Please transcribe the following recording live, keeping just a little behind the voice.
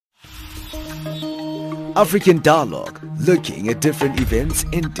African Dialogue, looking at different events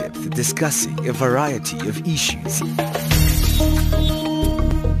in depth, discussing a variety of issues.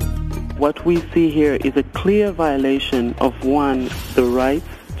 What we see here is a clear violation of, one, the rights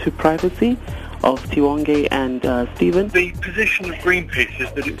to privacy of Tiwonge and Stephen. The position of Greenpeace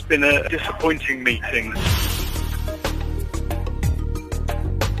is that it's been a disappointing meeting.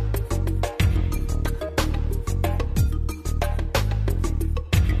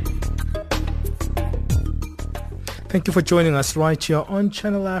 Thank you for joining us right here on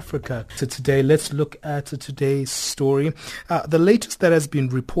Channel Africa. So today, let's look at today's story. The latest that has been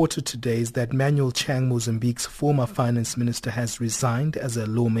reported today is that Manuel Chang, Mozambique's former finance minister, has resigned as a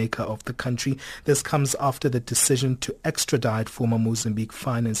lawmaker of the country. This comes after the decision to extradite former Mozambique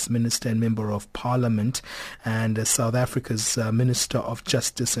finance minister and member of parliament and South Africa's Minister of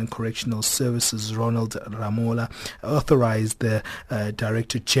Justice and Correctional Services, Ronald Lamola, authorized the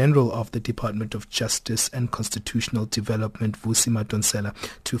Director General of the Department of Justice and Constitutional Development, Vusi Madonsela,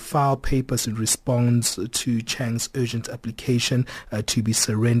 to file papers in response to Chang's urgent application to be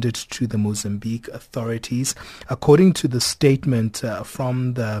surrendered to the Mozambique authorities. According to the statement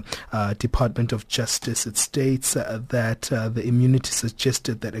from the Department of Justice, it states that the immunity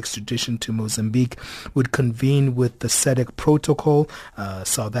suggested that extradition to Mozambique would convene with the SADC Protocol,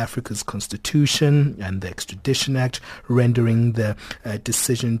 South Africa's constitution, and the Extradition Act, rendering the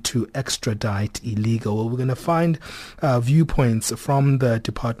decision to extradite illegal. Well, we're going to find viewpoints from the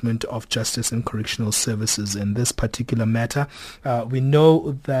Department of Justice and Correctional Services in this particular matter. We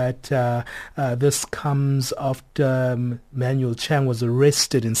know that this comes after Manuel Chang was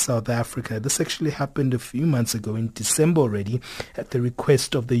arrested in South Africa. This actually happened a few months ago in December already at the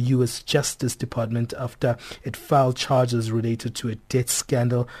request of the U.S. Justice Department after it filed charges related to a debt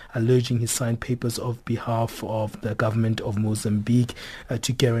scandal, alleging he signed papers on behalf of the government of Mozambique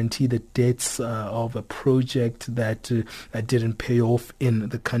to guarantee the debts of a project that didn't pay off in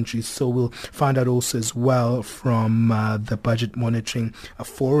the country. So we'll find out also as well from the Budget Monitoring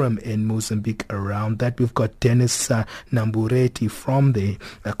Forum in Mozambique around that. We've got Denise Nambureti from the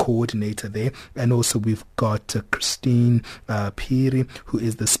Coordinator there, and also we've got Chrispin Phiri, who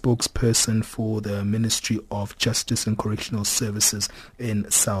is the spokesperson for the Ministry of Justice and Correctional Services in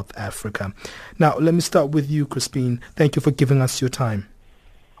South Africa. Now, let me start with you, Chrispin. Thank you for giving us your time.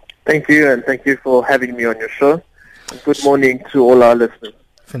 Thank you, and thank you for having me on your show. Good morning to all our listeners.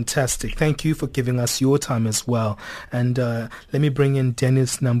 Fantastic. Thank you for giving us your time as well. And let me bring in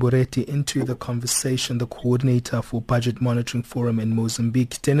Denise Nambureti into the conversation, the coordinator for Budget Monitoring Forum in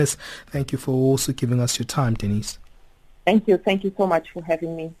Mozambique. Denise, thank you for also giving us your time, Denise. Thank you. Thank you so much for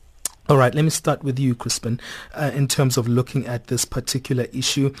having me. All right, let me start with you, Chrispin, in terms of looking at this particular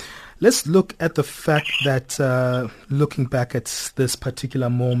issue. Let's look at the fact that looking back at this particular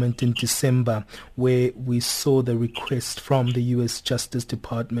moment in December where we saw the request from the U.S. Justice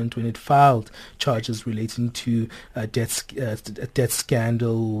Department when it filed charges relating to a debt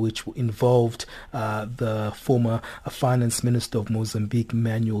scandal which involved the former finance minister of Mozambique,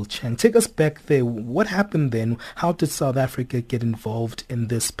 Manuel Chang. Take us back there. What happened then? How did South Africa get involved in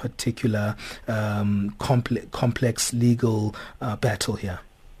this particular complex legal battle here?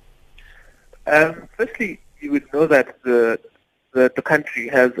 Firstly, you would know that the country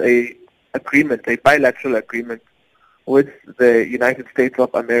has a bilateral agreement with the United States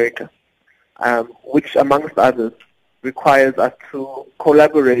of America, which, amongst others, requires us to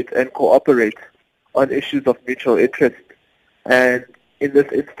collaborate and cooperate on issues of mutual interest. And in this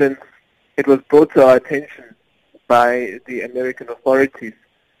instance, it was brought to our attention by the American authorities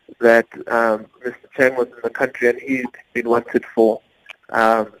that Mr. Chang was in the country and he'd been wanted for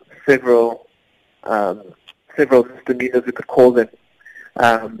several misdemeanors, we could call them,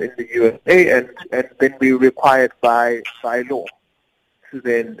 in the USA, and then we were required by law to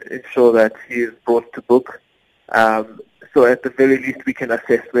then ensure that he is brought to book. So at the very least we can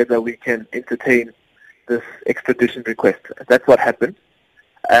assess whether we can entertain this extradition request. That's what happened.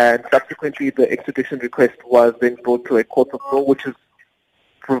 And subsequently the extradition request was then brought to a court of law, which is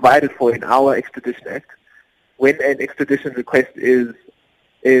provided for in our Extradition Act. When an extradition request is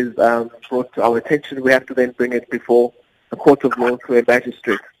brought to our attention, we have to then bring it before a court of law to a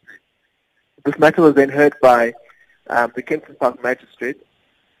magistrate. This matter was then heard by the Kempton Park magistrate,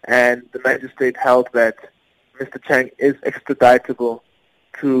 and the magistrate held that Mr. Chang is extraditable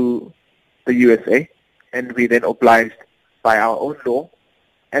to the USA, and we then obliged by our own law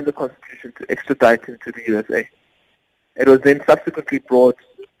and the Constitution to extradite him to the USA. It was then subsequently brought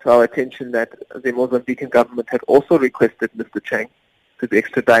to our attention that the Mozambican government had also requested Mr. Chang to be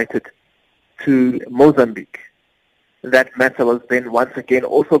extradited to Mozambique. That matter was then once again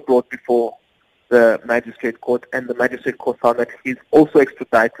also brought before the magistrate court, and the magistrate court found that he's also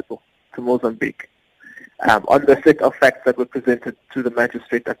extraditable to Mozambique on the set of facts that were presented to the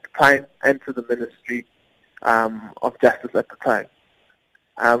magistrate at the time and to the Ministry of Justice at the time.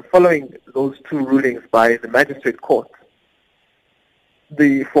 Following those two rulings by the magistrate court,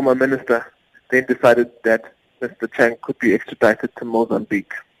 the former minister then decided that Mr. Chang could be extradited to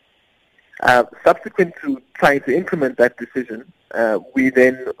Mozambique. Subsequent to trying to implement that decision, we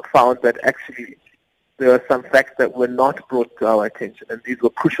then found that actually there were some facts that were not brought to our attention, and these were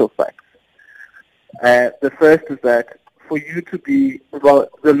crucial facts. The first is that for you to be, well,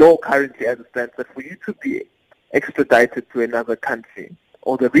 the law currently as it stands, that for you to be extradited to another country,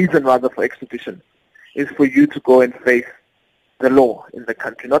 or the reason rather for extradition, is for you to go and face the law in the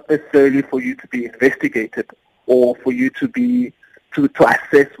country, not necessarily for you to be investigated or for you to be to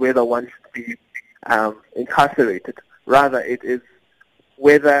assess whether one should be incarcerated. Rather, it is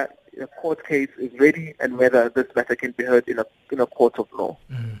whether a court case is ready and whether this matter can be heard in a court of law.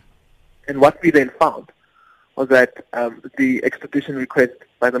 Mm. And what we then found was that the extradition request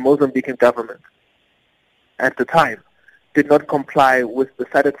by the Mozambican government at the time did not comply with the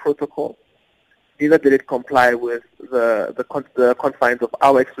SADC Protocol. Neither did it comply with the confines of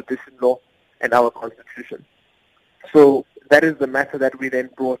our extradition law and our constitution. So that is the matter that we then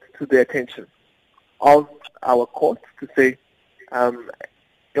brought to the attention of our court to say,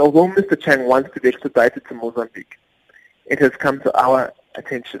 although Mr. Chang wants to be extradited to Mozambique, it has come to our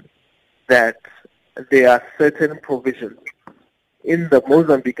attention that there are certain provisions in the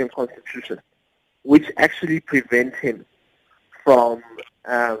Mozambican constitution which actually prevent him from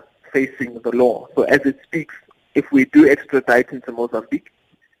facing the law. So as it speaks, if we do extradite him to Mozambique,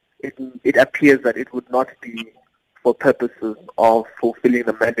 it appears that it would not be for purposes of fulfilling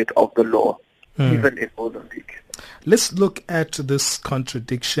the mandate of the law, even in Mozambique. Let's look at this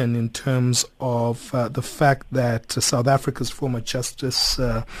contradiction in terms of the fact that South Africa's former Justice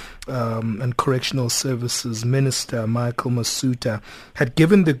and Correctional Services Minister, Michael Masutha, had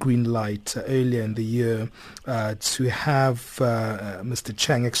given the green light earlier in the year to have Mr.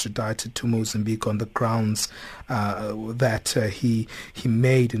 Chang extradited to Mozambique on the grounds that he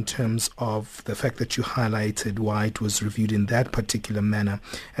made in terms of the fact that you highlighted why it was reviewed in that particular manner.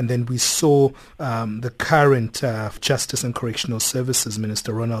 And then we saw the current Justice and Correctional Services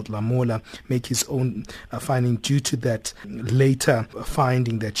Minister, Ronald Lamola, make his own finding due to that later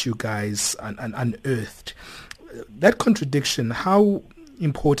finding that you guys unearthed. That contradiction, how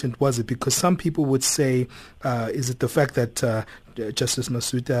important was it? Because some people would say, is it the fact that Justice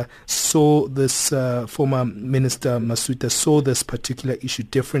Masutha saw this, former Minister Masutha saw this particular issue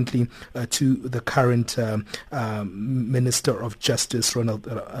differently to the current Minister of Justice, Ronald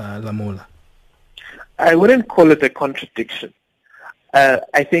Lamola? I wouldn't call it a contradiction.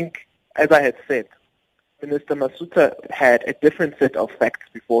 I think, as I had said, Minister Masutha had a different set of facts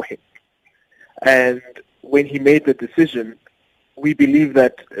before him. And when he made the decision, we believe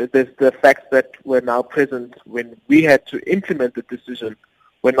that the facts that were now present when we had to implement the decision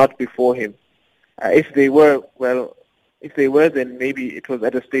were not before him. If they were, then maybe it was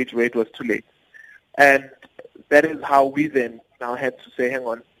at a stage where it was too late. And that is how we then now had to say, hang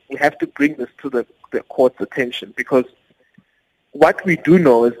on, we have to bring this to the court's attention, because what we do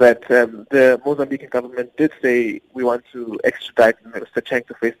know is that the Mozambican government did say we want to extradite Mr. Chang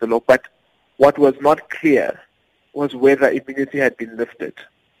to face the law, but what was not clear was whether immunity had been lifted.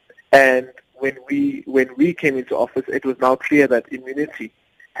 And when we came into office, it was now clear that immunity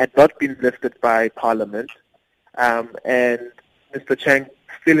had not been lifted by Parliament, and Mr. Chang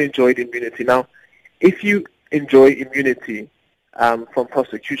still enjoyed immunity. Now, if you enjoy immunity from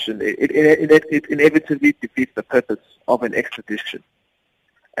prosecution, it inevitably defeats the purpose of an extradition.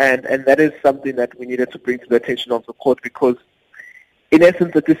 And that is something that we needed to bring to the attention of the court, because in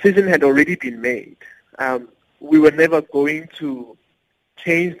essence, the decision had already been made. We were never going to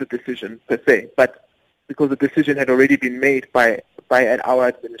change the decision per se, but because the decision had already been made by our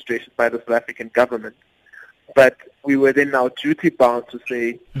administration, by the South African government. But we were then now duty-bound to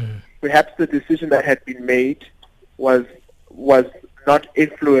say perhaps the decision that had been made was not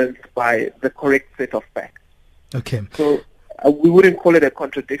influenced by the correct set of facts. Okay. So we wouldn't call it a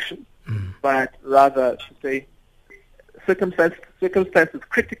contradiction, but rather to say circumstances,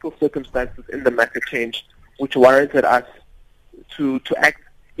 critical circumstances in the matter changed, which warranted us to act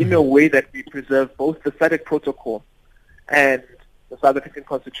in a way that we preserve both the SADC Protocol and the South African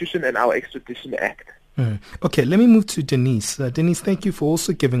Constitution and our Extradition Act. Okay, let me move to Denise. Denise, thank you for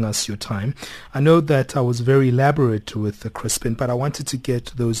also giving us your time. I know that I was very elaborate with Chrispin, but I wanted to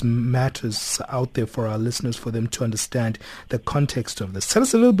get those matters out there for our listeners, for them to understand the context of this. Tell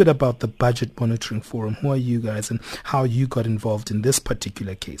us a little bit about the Budget Monitoring Forum. Who are you guys and how you got involved in this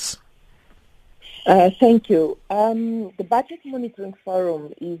particular case? Thank you. The Budget Monitoring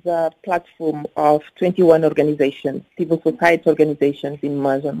Forum is a platform of 21 organizations, civil society organizations in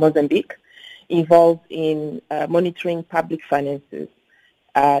Mozambique, involved in monitoring public finances,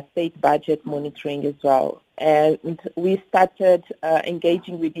 state budget monitoring as well. And we started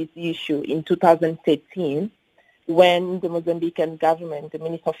engaging with this issue in 2013 when the Mozambican government, the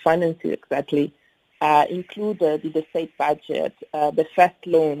Minister of Finance exactly, included in the state budget the first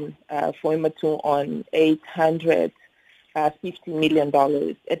loan for Imatu on $850 million.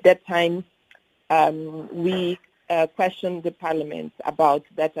 At that time, we questioned the Parliament about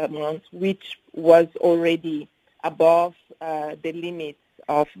that amount, which was already above the limits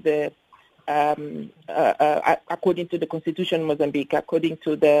of the, according to the Constitution of Mozambique, according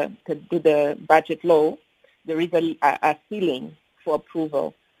to the budget law, there is a ceiling for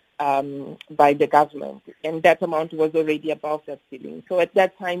approval by the government, and that amount was already above that ceiling. So at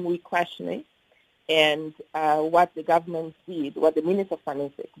that time, we questioned it, and what the government did, what the Minister of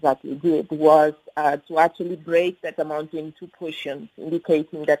Finance exactly did, was to actually break that amount into portions,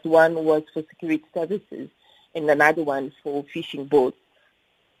 indicating that one was for security services and another one for fishing boats.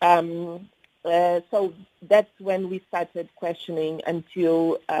 So that's when we started questioning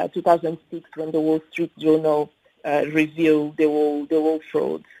until 2006, when the Wall Street Journal revealed the whole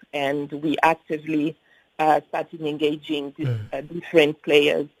frauds, and we actively started engaging different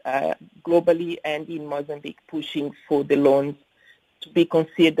players globally and in Mozambique, pushing for the loans to be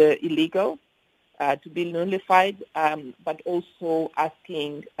considered illegal, to be nullified, but also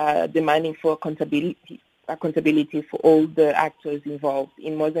asking, demanding for accountability for all the actors involved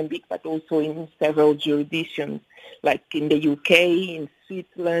in Mozambique, but also in several jurisdictions, like in the UK, in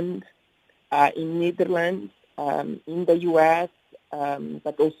Switzerland, in Netherlands, in the US,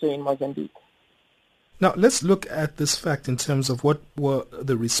 but also in Mozambique. Now, let's look at this fact in terms of what were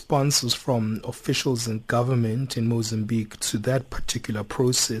the responses from officials and government in Mozambique to that particular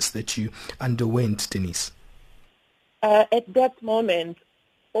process that you underwent, Denise. At that moment,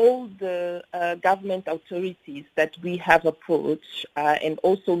 all the government authorities that we have approached and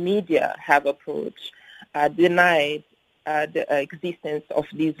also media have approached denied the existence of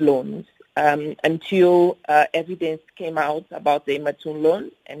these loans until evidence came out about the Imatu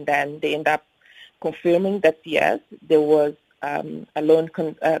loan, and then they end up confirming that, yes, there was a loan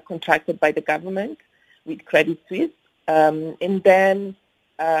contracted by the government with Credit Suisse. And then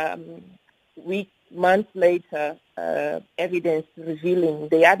months later, evidence revealing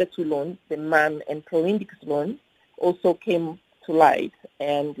the other two loans, the MAN and ProIndix loan, also came to light.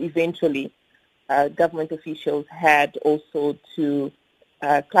 And eventually, government officials had also to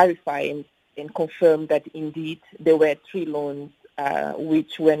clarify and confirm that indeed there were three loans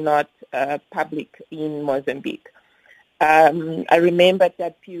which were not public in Mozambique. I remember at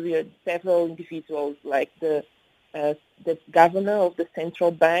that period several individuals, like the governor of the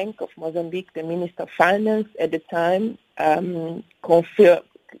Central Bank of Mozambique, the Minister of Finance at the time,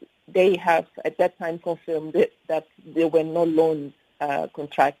 they have at that time confirmed that there were no loans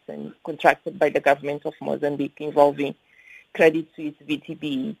contracted by the government of Mozambique involving Credit Suisse,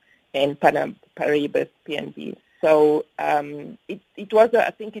 VTB, and Paribas PNB. So it was, I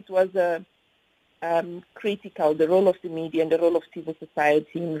think it was critical, the role of the media and the role of civil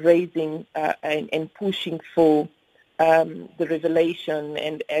society in raising and pushing for the revelation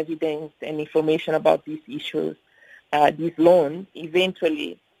and evidence and information about these issues, these loans.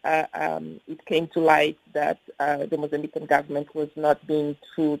 Eventually, it came to light that the Mozambican government was not being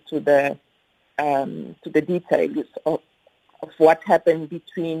true to the details of what happened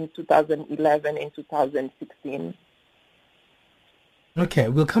between 2011 and 2016. Okay,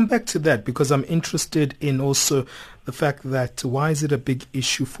 we'll come back to that because I'm interested in also the fact that why is it a big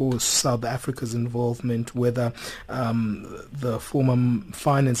issue for South Africa's involvement, whether the former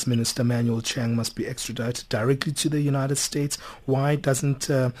finance minister Manuel Chang must be extradited directly to the United States. Why doesn't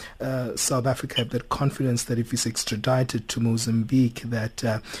South Africa have that confidence that if he's extradited to Mozambique, that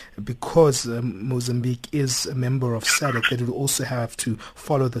because Mozambique is a member of SADC, that it will also have to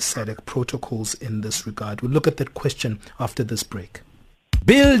follow the SADC protocols in this regard? We'll look at that question after this break.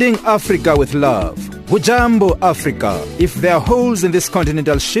 Building Africa with love. Hujambo Africa. If there are holes in this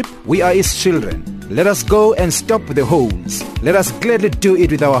continental ship, we are its children. Let us go and stop the holes. Let us gladly do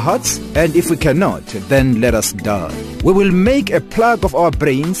it with our hearts, and if we cannot, then let us die. We will make a plug of our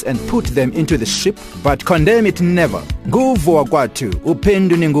brains and put them into the ship, but condemn it never. Nguvu wakwatu,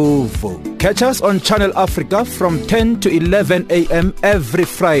 upendu ni nguvu. Catch us on Channel Africa from 10 to 11 a.m. every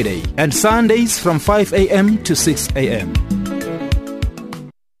Friday, and Sundays from 5 a.m. to 6 a.m.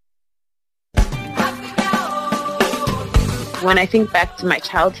 When I think back to my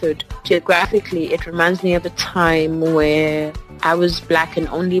childhood, geographically, it reminds me of a time where I was black and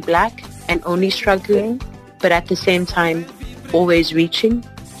only struggling, but at the same time, always reaching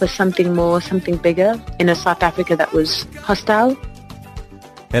for something more, something bigger in a South Africa that was hostile.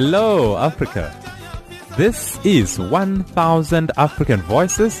 Hello, Africa. This is 1000 African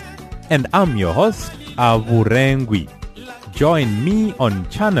Voices, and I'm your host, Avurengwi. Join me on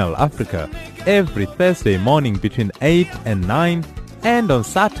Channel Africa every Thursday morning between 8 and 9, and on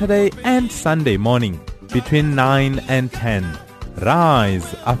Saturday and Sunday morning between 9 and 10.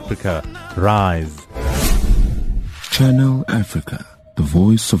 Rise, Africa, rise. Channel Africa, the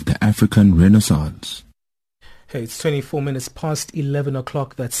voice of the African Renaissance. Hey, it's 24 minutes past 11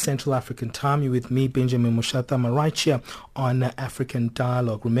 o'clock. That's Central African time. You're with me, Benjamin Mushata. I'm right here on African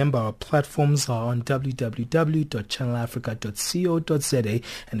Dialogue. Remember, our platforms are on www.channelafrica.co.za.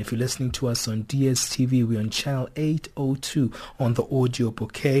 And if you're listening to us on DSTV, we're on channel 802 on the audio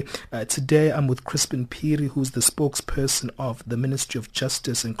bouquet. Today, I'm with Chrispin Phiri, who's the spokesperson of the Ministry of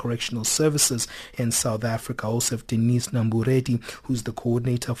Justice and Correctional Services in South Africa. I also have Denise Nambureti, who's the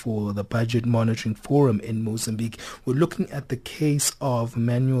coordinator for the Budget Monitoring Forum in Mozambique. We're looking at the case of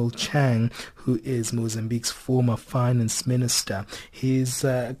Manuel Chang, who is Mozambique's former finance minister. He's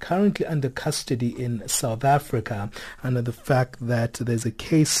currently under custody in South Africa under the fact that there's a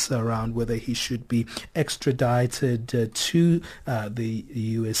case around whether he should be extradited to the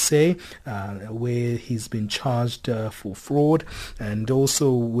USA, where he's been charged for fraud, and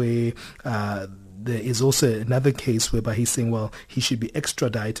also where there is also another case whereby he's saying, well, he should be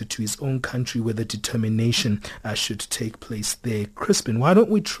extradited to his own country where the determination should take place there. Chrispin, why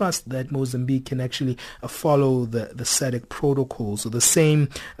don't we trust that Mozambique can actually follow the SADC protocols, or the same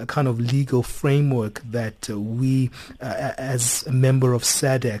kind of legal framework that we, as a member of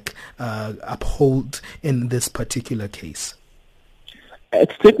SADC, uphold in this particular case?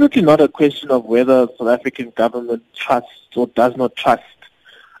 It's definitely not a question of whether the South African government trusts or does not trust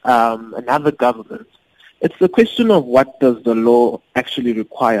another government. It's the question of what does the law actually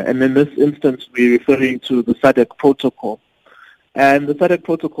require. And in this instance, we're referring to the SADC Protocol. And the SADC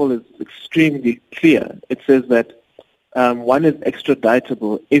Protocol is extremely clear. It says that one is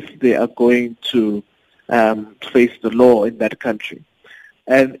extraditable if they are going to face the law in that country.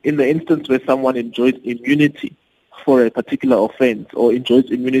 And in the instance where someone enjoys immunity for a particular offense or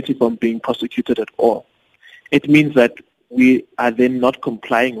enjoys immunity from being prosecuted at all, it means that we are then not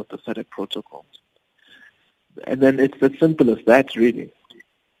complying with the SADC Protocol. And then it's as simple as that, really.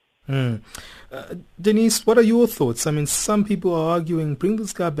 Denise, what are your thoughts? I mean, some people are arguing, bring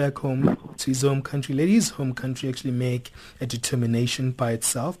this guy back home to his home country. Let his home country actually make a determination by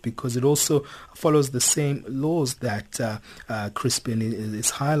itself, because it also follows the same laws that Chrispin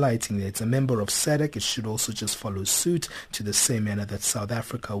is highlighting. It's a member of SADC. It should also just follow suit to the same manner that South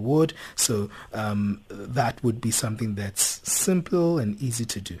Africa would. So that would be something that's simple and easy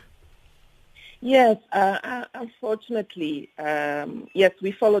to do. Yes, unfortunately, yes,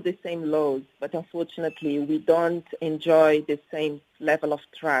 we follow the same laws, but unfortunately we don't enjoy the same level of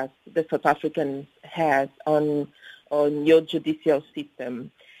trust the South Africans has on your judicial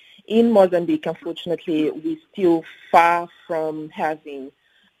system. In Mozambique, unfortunately, we're still far from having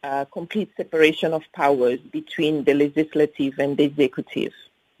complete separation of powers between the legislative and the executive.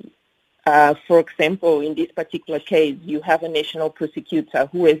 For example, in this particular case, you have a national prosecutor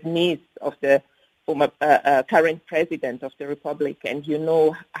who is niece of the former current president of the Republic, and you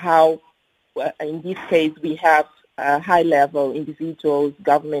know how, in this case, we have high-level individuals,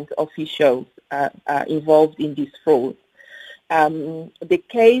 government officials involved in this fraud. The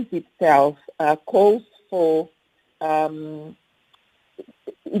case itself calls for,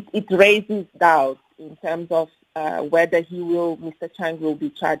 it raises doubts in terms of whether Mr. Chang will be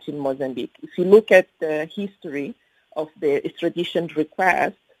charged in Mozambique. If you look at the history of the extradition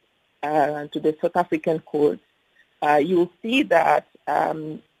request to the South African courts, you will see that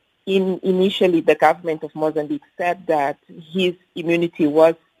initially the government of Mozambique said that his immunity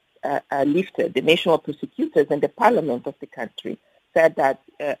was lifted. The national prosecutors and the parliament of the country said that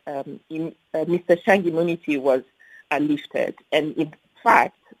Mr. Chang's immunity was lifted, and in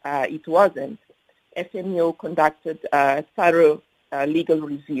fact it wasn't. FMO conducted a thorough legal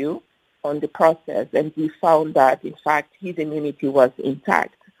review on the process, and we found that, in fact, his immunity was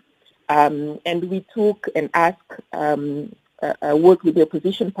intact. And we took and worked with the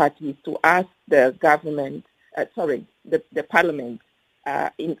opposition parties to ask the government, the parliament,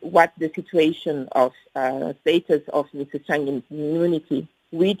 in what the situation of status of Mr. Chang's immunity,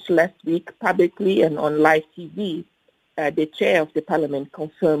 which last week publicly and on live TV, the chair of the parliament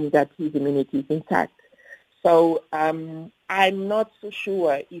confirmed that his immunity is intact. So I'm not so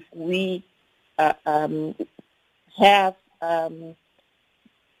sure if we have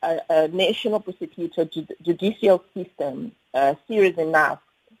a national prosecutor judicial system serious enough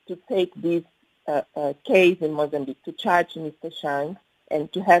to take this case in Mozambique, to charge Mr. Chang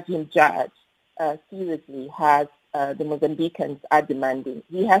and to have him judged seriously as the Mozambicans are demanding.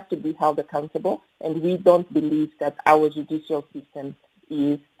 He has to be held accountable, and we don't believe that our judicial system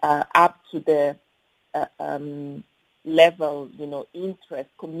is up to the level, interest,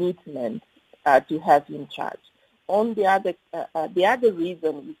 commitment to have him charged. On the other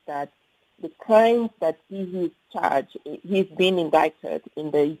reason is that the crimes that he is charged, he's been indicted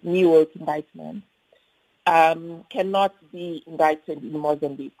in the New York indictment, cannot be indicted in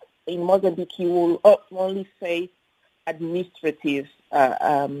Mozambique. In Mozambique, he will only face administrative,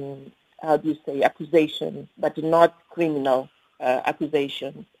 accusations, but not criminal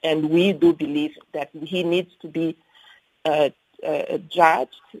accusations. And we do believe that he needs to be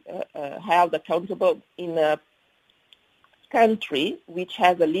judged, held accountable in a country which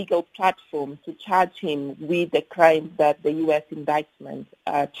has a legal platform to charge him with the crimes that the U.S. indictment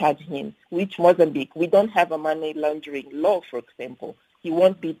charge him, which Mozambique, we don't have a money laundering law, for example. He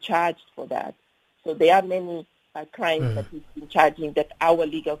won't be charged for that. So there are many crimes that he's been charging that our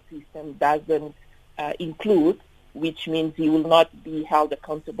legal system doesn't include, which means he will not be held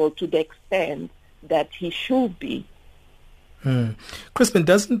accountable to the extent that he should be. Chrispin,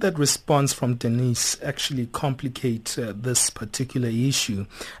 doesn't that response from Denise actually complicate this particular issue?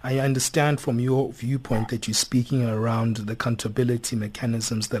 I understand from your viewpoint that you're speaking around the accountability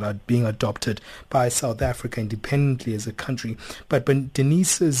mechanisms that are being adopted by South Africa independently as a country, but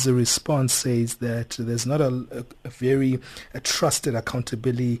Denise's response says that there's not a very trusted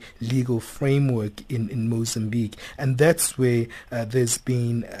accountability legal framework in Mozambique, and that's where there's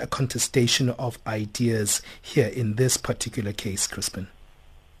been a contestation of ideas here in this particular case, Chrispin.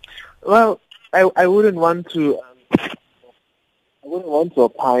 Well, I wouldn't want to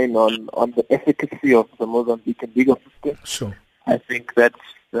opine on the efficacy of the Mozambican legal system. Sure. I think that's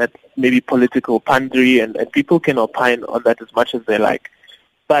maybe political pandery, and people can opine on that as much as they like.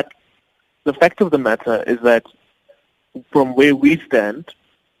 But the fact of the matter is that from where we stand,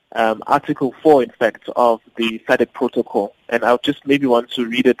 Article 4, in fact, of the SADC Protocol, and I'll just maybe want to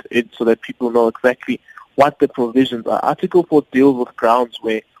read it so that people know exactly what the provisions are. Article 4 deals with grounds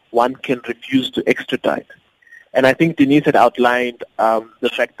where one can refuse to extradite. And I think Denise had outlined the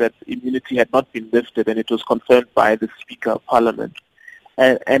fact that immunity had not been lifted, and it was confirmed by the Speaker of Parliament.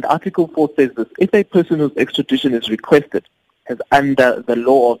 And Article 4 says this: if a person whose extradition is requested has, under the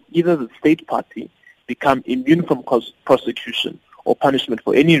law of either the state party, become immune from prosecution or punishment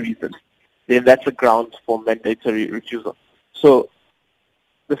for any reason, then that's a ground for mandatory refusal. So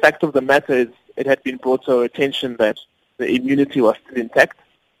the fact of the matter is, it had been brought to our attention that the immunity was still intact,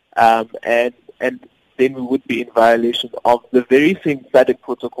 and then we would be in violation of the very same SADC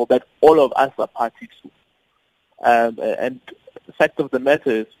protocol that all of us are party to. And the fact of the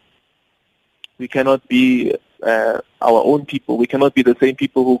matter is, we cannot be our own people. We cannot be the same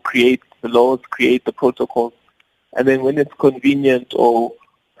people who create the laws, create the protocols, and then when it's convenient or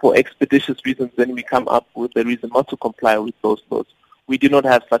for expeditious reasons, then we come up with a reason not to comply with those laws. We do not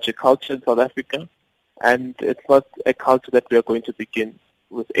have such a culture in South Africa, and it's not a culture that we are going to begin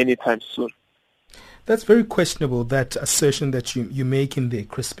with anytime soon. That's very questionable, that assertion that you make in there,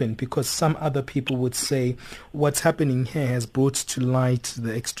 Chrispin, because some other people would say what's happening here has brought to light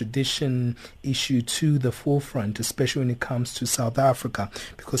the extradition issue to the forefront, especially when it comes to South Africa,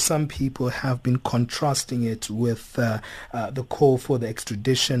 because some people have been contrasting it with the call for the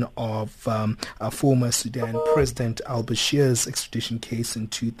extradition of former Sudan President al-Bashir's extradition case in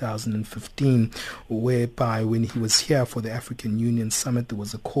 2015, whereby when he was here for the African Union Summit, there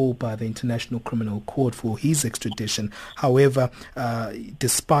was a call by the International Criminal Court for his extradition. However,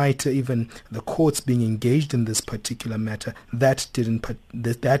 despite even the courts being engaged in this particular matter, that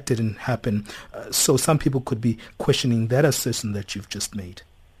didn't happen. So some people could be questioning that assertion that you've just made.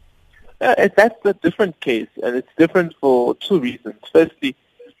 That's a different case, and it's different for two reasons. Firstly,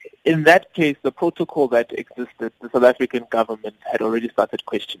 in that case, the protocol that existed, the South African government had already started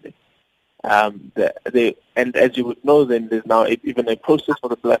questioning. And as you would know, then there's now even a process for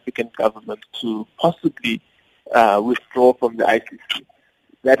the South African government to possibly withdraw from the ICC.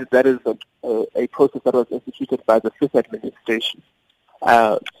 That is a process that was instituted by the fifth administration.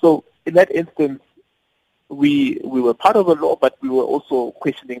 So in that instance, we were part of a law, but we were also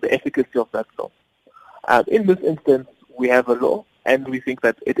questioning the efficacy of that law. In this instance, we have a law, and we think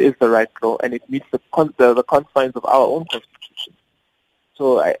that it is the right law, and it meets the confines of our own constitution.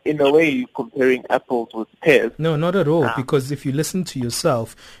 So in a way, you're comparing apples with pears. No, not at all, because if you listen to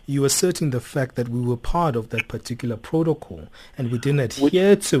yourself, you asserting the fact that we were part of that particular protocol and we didn't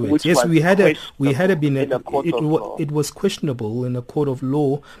adhere to it. Yes, it was questionable in a court of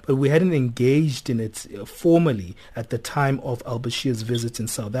law, but we hadn't engaged in it formally at the time of al-Bashir's visit in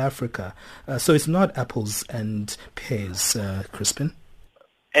South Africa. So it's not apples and pears, Chrispin.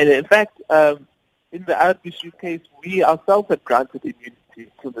 And in fact, in the al-Bashir case, we ourselves had granted immunity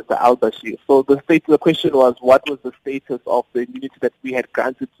to Mr. al-Bashir. So the question was, what was the status of the immunity that we had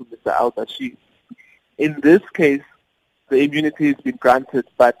granted to Mr. al-Bashir? In this case, the immunity has been granted,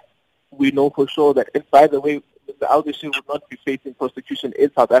 but we know for sure that, and by the way, Mr. al-Bashir would not be facing prosecution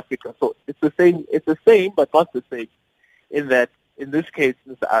in South Africa. So it's the same, but not the same, in that in this case,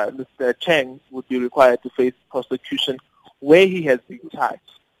 Mr. Chang would be required to face prosecution where he has been charged.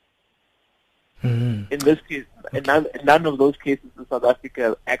 Mm-hmm. In this case, none of those cases in South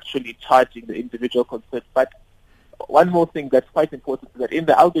Africa are actually charging the individual concerned. But one more thing that's quite important is that in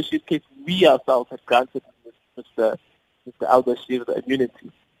the al-Bashir case, we ourselves had granted Mr. al-Bashir the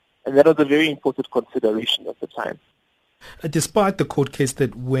immunity. And that was a very important consideration at the time. Despite the court case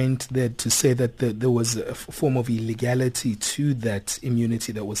that went there to say that there was a form of illegality to that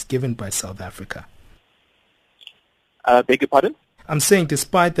immunity that was given by South Africa. Beg your pardon? I'm saying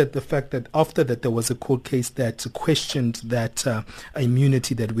despite that, the fact that after that there was a court case that questioned that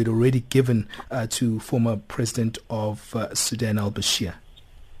immunity that we'd already given to former President of Sudan al-Bashir.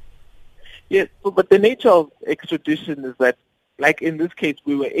 Yes, but the nature of extradition is that, like in this case,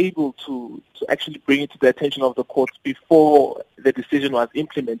 we were able to actually bring it to the attention of the courts before the decision was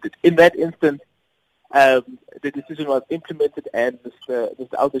implemented. In that instance, the decision was implemented and Mr.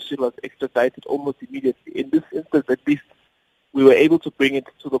 al-Bashir was extradited almost immediately. In this instance, at least, we were able to bring it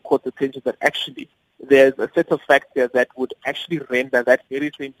to the court's attention that actually there's a set of facts there that would actually render that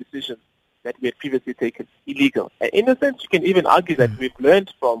very same decision that we had previously taken illegal. And in a sense, you can even argue that we've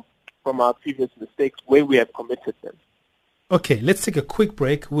learned from our previous mistakes where we have committed them. Okay, let's take a quick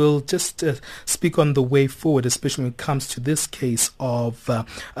break. We'll just speak on the way forward, especially when it comes to this case of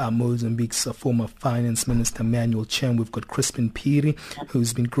Mozambique's former finance minister, Manuel Chang. We've got Chrispin Phiri,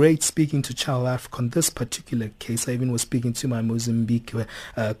 who's been great speaking to Channel Africa on this particular case. I even was speaking to my Mozambique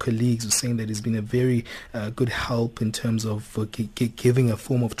colleagues who were saying that he's been a very good help in terms of giving a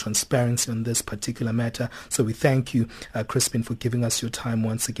form of transparency on this particular matter. So we thank you, Chrispin, for giving us your time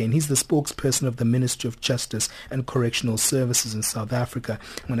once again. He's the spokesperson of the Ministry of Justice and Correctional Services in South Africa.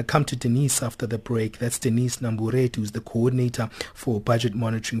 I'm going to come to Denise after the break. That's Denise Nambureti, who's the coordinator for Budget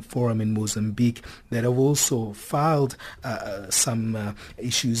Monitoring Forum in Mozambique, that have also filed some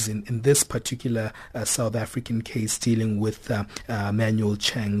issues in this particular South African case dealing with Manuel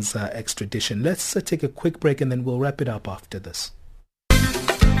Chang's extradition. Let's take a quick break and then we'll wrap it up after this.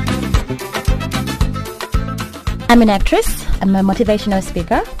 I'm an actress. I'm a motivational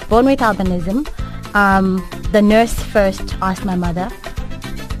speaker, born with albinism. The nurse first asked my mother,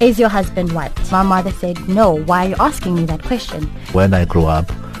 "Is your husband white?" My mother said, "No, why are you asking me that question?" When I grew up,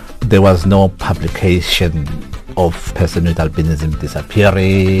 there was no publication of person with albinism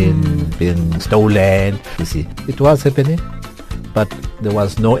disappearing, being stolen. You see, it was happening, but there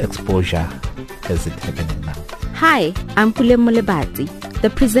was no exposure as it happening now. Hi, I'm Pule Mulebati, the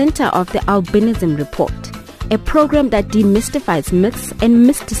presenter of the Albinism Report, a program that demystifies myths and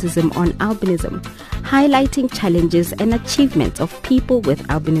mysticism on albinism, highlighting challenges and achievements of people with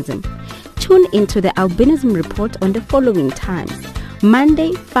albinism. Tune into the Albinism Report on the following times: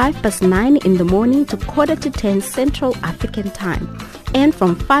 Monday, 9:05 in the morning to 10:15 Central African Time, and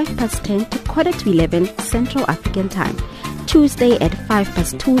from 10:05 to 11:15 Central African Time. Tuesday at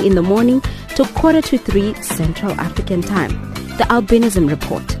 2:05 in the morning to 2:45 Central African Time. The Albinism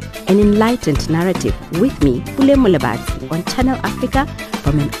Report, an enlightened narrative with me, Pule Mulebati, on Channel Africa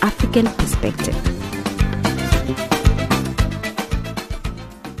from an African perspective.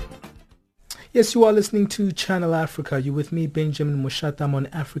 Yes, you are listening to Channel Africa. You're with me, Benjamin Mushatam, on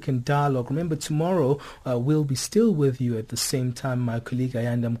African Dialogue. Remember, tomorrow we'll be still with you at the same time. My colleague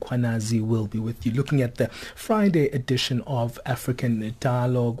Ayanda Mkwanazi will be with you, looking at the Friday edition of African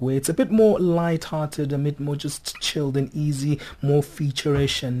Dialogue, where it's a bit more light-hearted, a bit more just chilled and easy, more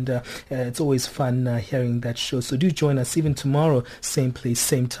feature-ish, and it's always fun hearing that show. So do join us even tomorrow, same place,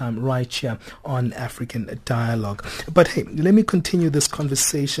 same time, right here on African Dialogue. But hey, let me continue this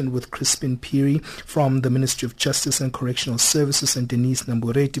conversation with Chrispin Phiri from the Ministry of Justice and Correctional Services, and Denise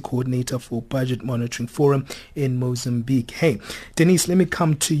Nambureti, Coordinator for Budget Monitoring Forum in Mozambique. Hey, Denise, let me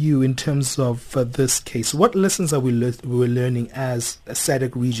come to you in terms of this case. What lessons are we learning as a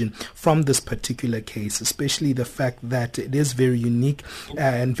SADC region from this particular case, especially the fact that it is very unique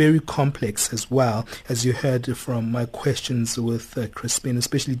and very complex as well, as you heard from my questions with Chrispin,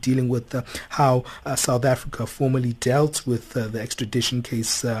 especially dealing with how South Africa formally dealt with the extradition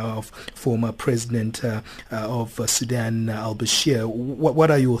case of former President of Sudan, al-Bashir. What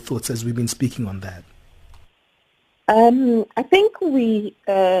are your thoughts as we've been speaking on that? I think we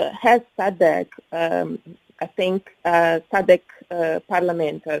have SADC. I think SADC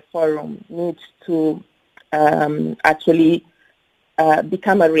Parliament Forum needs to actually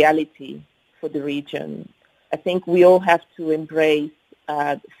become a reality for the region. I think we all have to embrace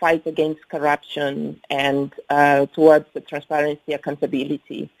fight against corruption and towards the transparency,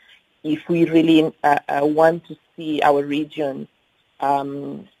 accountability, if we really want to see our region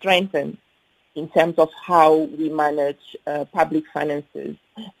strengthen in terms of how we manage public finances.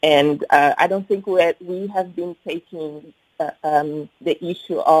 And I don't think we have been taking the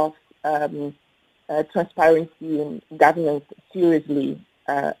issue of transparency and governance seriously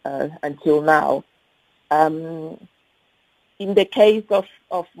until now. In the case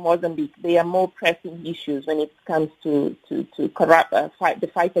of Mozambique, there are more pressing issues when it comes to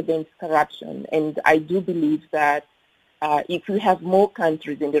the fight against corruption. And I do believe that if we have more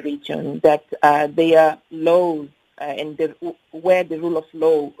countries in the region that their laws and where the rule of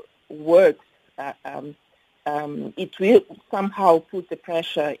law works, it will somehow put the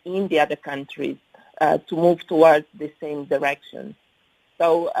pressure in the other countries to move towards the same direction.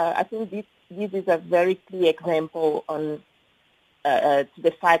 So I think this is a very clear example on to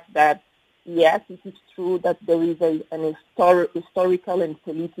the fact that, yes, it is true that there is an historical and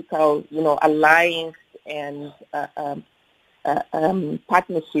political, alliance and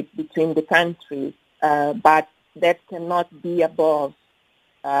partnership between the countries, but that cannot be above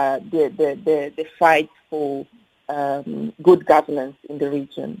the fight for good governance in the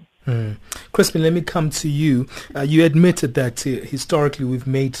region. Chrispin, let me come to you. You admitted that historically we've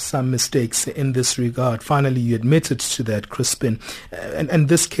made some mistakes in this regard. Finally, you admitted to that, Chrispin. And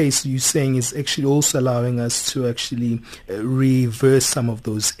this case you're saying is actually also allowing us to actually reverse some of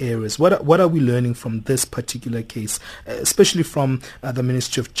those errors. What are we learning from this particular case, especially from the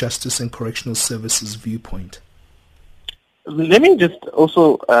Ministry of Justice and Correctional Services viewpoint? Let me just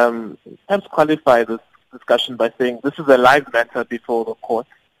also perhaps qualify this discussion by saying this is a live matter before the court.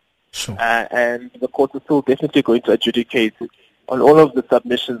 Sure. And the court is still definitely going to adjudicate on all of the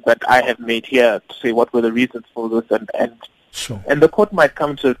submissions that I have made here to say what were the reasons for this, sure. And the court might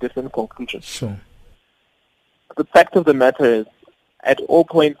come to a different conclusion. Sure. The fact of the matter is, at all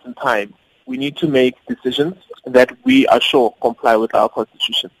points in time, we need to make decisions that we are sure comply with our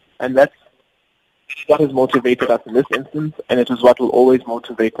constitution. And that's what has motivated us in this instance, and it is what will always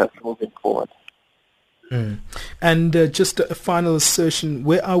motivate us moving forward. And just a final assertion,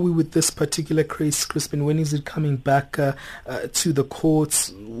 where are we with this particular case, Chrispin? When is it coming back to the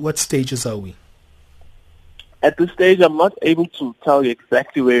courts? What stages are we? At this stage, I'm not able to tell you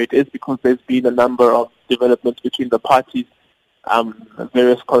exactly where it is because there's been a number of developments between the parties.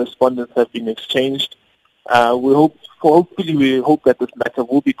 Various correspondence have been exchanged. We hope that this matter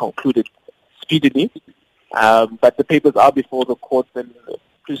will be concluded speedily. But the papers are before the courts, and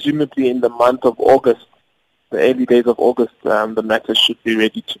presumably in the month of August, the early days of August, the matter should be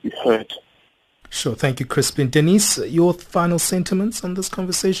ready to be heard. Sure. Thank you, Chrispin. Denise, your final sentiments on this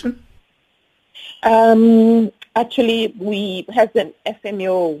conversation? Actually, we, as an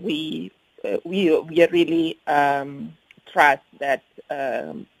FMO, we really trust that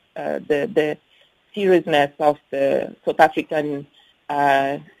the seriousness of the South African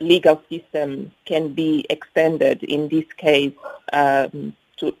legal system can be extended in this case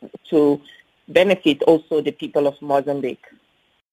to benefit also the people of Mozambique.